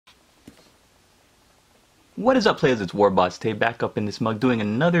What is up, players? It's WarbossTae back up in this mug doing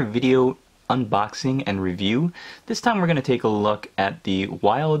another video unboxing and review. This time we're going to take a look at the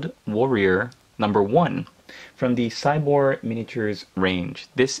Wild Warrior #1 from the Cyborg Miniatures range.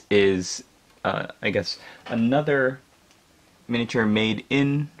 This is, I guess, another miniature made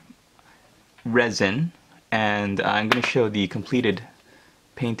in resin, and I'm going to show the completed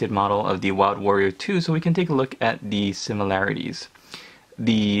painted model of the Wild Warrior 2 so we can take a look at the similarities.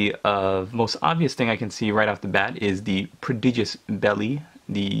 The most obvious thing I can see right off the bat is the prodigious belly,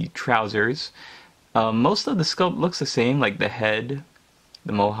 the trousers. Most of the sculpt looks the same, like the head,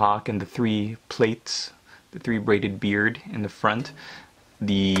 the mohawk, and the three plates, the three braided beard in the front.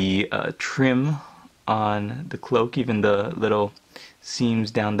 The trim on the cloak, even the little seams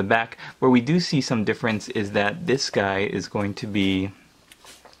down the back. Where we do see some difference is that this guy is going to be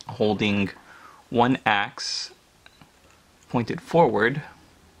holding one axe pointed forward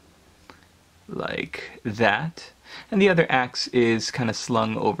like that, and the other axe is kind of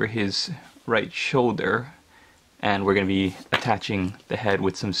slung over his right shoulder, and we're going to be attaching the head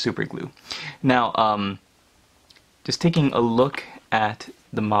with some super glue. Now, just taking a look at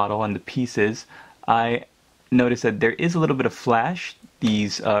the model and the pieces, I noticed that there is a little bit of flash.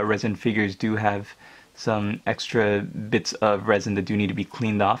 These resin figures do have some extra bits of resin that do need to be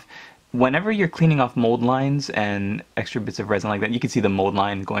cleaned off. Whenever you're cleaning off mold lines and extra bits of resin like that, you can see the mold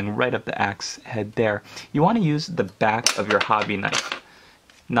line going right up the axe head there. You want to use the back of your hobby knife,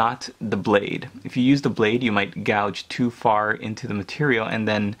 not the blade. If you use the blade, you might gouge too far into the material, and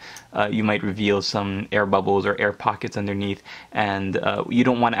then you might reveal some air bubbles or air pockets underneath, and you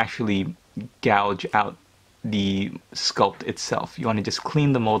don't want to actually gouge out the sculpt itself. You want to just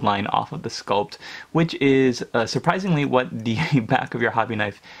clean the mold line off of the sculpt, which is surprisingly what the back of your hobby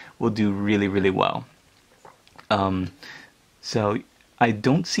knife will do really, really well. So I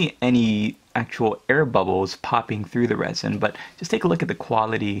don't see any actual air bubbles popping through the resin, but just take a look at the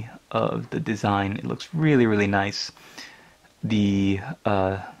quality of the design. It looks really, really nice. The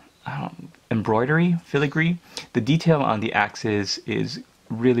embroidery, filigree, the detail on the axes is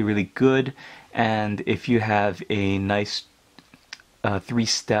really, really good. And if you have a nice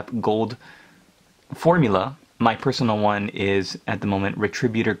three-step gold formula, my personal one is at the moment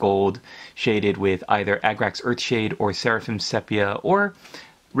Retributor Gold shaded with either Agrax Earthshade or Seraphim Sepia or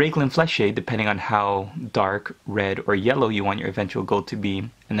Raglan Flesh Shade, depending on how dark, red, or yellow you want your eventual gold to be,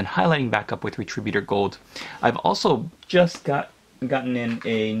 and then highlighting back up with Retributor Gold. I've also just gotten in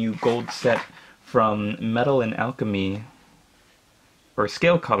a new gold set from Metal and Alchemy, or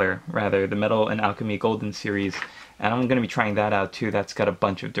Scale Color rather, the Metal and Alchemy Golden series, and I'm going to be trying that out too. That's got a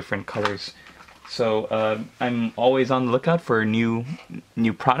bunch of different colors. So I'm always on the lookout for new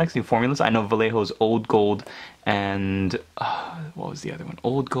products, new formulas. I know Vallejo's Old Gold and what was the other one?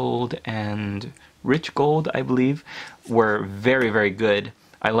 Old Gold and Rich Gold, I believe, were very, very good.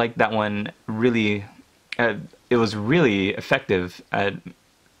 I liked that one really. It was really effective at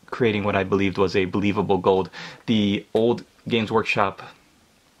creating what I believed was a believable gold. The old Games Workshop,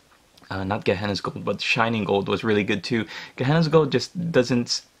 not Gehenna's Gold, but Shining Gold was really good too. Gehenna's Gold just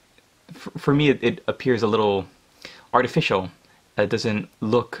doesn't, for me, it appears a little artificial. It doesn't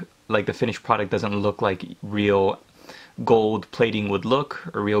look like the finished product, doesn't look like real gold plating would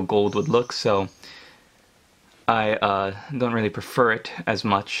look, or real gold would look, so I don't really prefer it as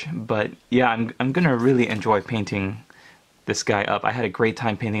much. But yeah, I'm gonna really enjoy painting this guy up. I had a great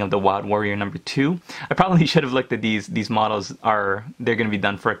time painting up the Wild Warrior #2. I probably should have looked at these models. They're going to be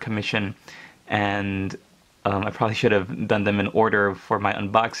done for a commission, and I probably should have done them in order for my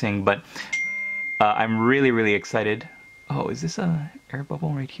unboxing, but I'm really, really excited. Oh, is this a air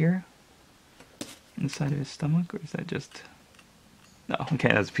bubble right here inside of his stomach, or is that just... No, okay,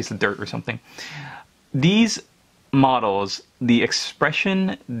 that's a piece of dirt or something. These models, the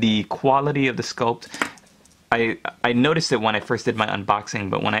expression, the quality of the sculpt, I noticed it when I first did my unboxing,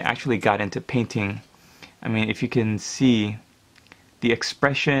 but when I actually got into painting, I mean, if you can see the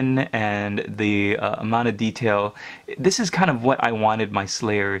expression and the amount of detail, this is kind of what I wanted my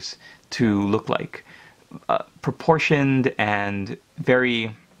Slayers to look like. Proportioned and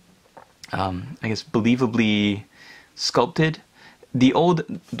very, I guess, believably sculpted. The old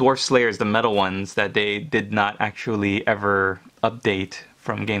Dwarf Slayers, the metal ones that they did not actually ever update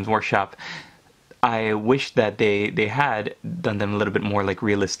from Games Workshop, I wish that they had done them a little bit more like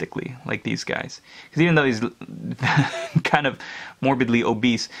realistically, like these guys. Because even though he's kind of morbidly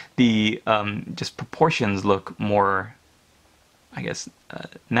obese, the just proportions look more, I guess,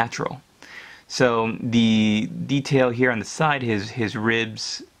 natural. So the detail here on the side, his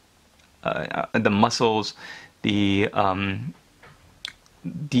ribs, the muscles, the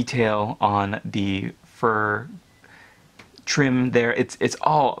detail on the fur trim there. It's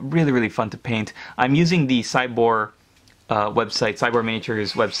all really fun to paint. I'm using the Cyborg website, Cyborg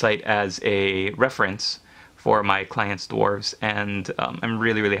Miniatures website, as a reference for my clients' dwarves, and I'm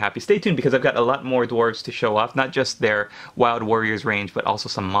really happy. Stay tuned because I've got a lot more dwarves to show off, not just their Wild Warriors range, but also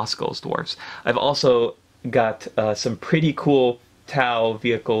some Moskow's dwarves. I've also got some pretty cool Tau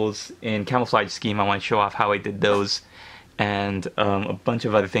vehicles in camouflage scheme. I want to show off how I did those, and a bunch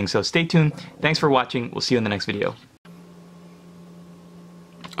of other things, so stay tuned. Thanks for watching. We'll see you in the next video.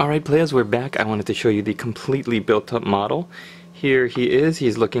 Alright players, we're back. I wanted to show you the completely built up model. Here he is.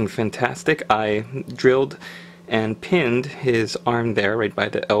 He's looking fantastic. I drilled and pinned his arm there right by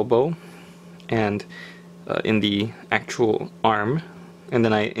the elbow and in the actual arm, and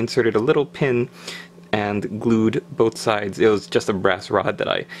then I inserted a little pin and glued both sides. It was just a brass rod that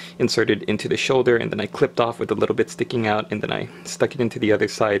I inserted into the shoulder, and then I clipped off with a little bit sticking out, and then I stuck it into the other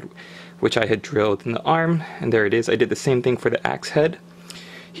side, which I had drilled in the arm, and there it is. I did the same thing for the axe head.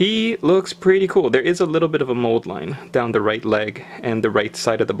 He looks pretty cool. There is a little bit of a mold line down the right leg and the right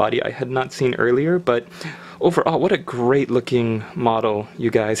side of the body I had not seen earlier, but overall, what a great looking model, you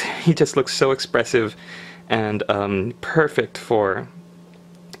guys. He just looks so expressive and perfect for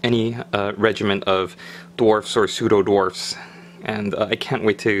any regiment of dwarfs or pseudo-dwarfs, and I can't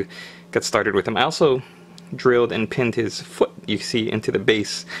wait to get started with him. I also drilled and pinned his foot, you see, into the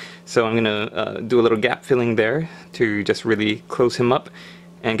base, so I'm gonna do a little gap filling there to just really close him up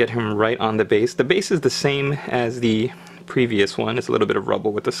and get him right on the base. The base is the same as the previous one. It's a little bit of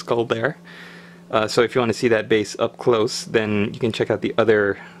rubble with the skull there. So if you want to see that base up close, then you can check out the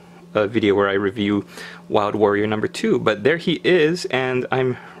other video where I review Wild Warrior number 2. But there he is, and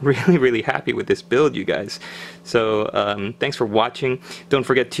I'm really happy with this build, you guys. So thanks for watching. Don't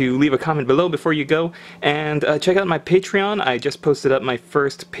forget to leave a comment below before you go, and check out my Patreon. I just posted up my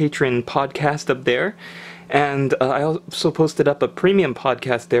first patron podcast up there. And I also posted up a premium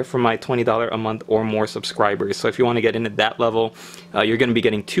podcast there for my $20 a month or more subscribers. So if you want to get into that level, you're going to be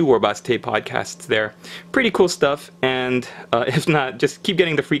getting 2 WarbossTae podcasts there. Pretty cool stuff. And if not, just keep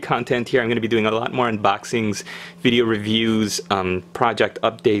getting the free content here. I'm going to be doing a lot more unboxings, video reviews, project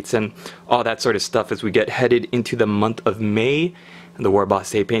updates, and all that sort of stuff as we get headed into the month of May and the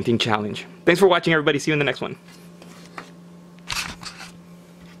WarbossTae Painting Challenge. Thanks for watching, everybody. See you in the next one.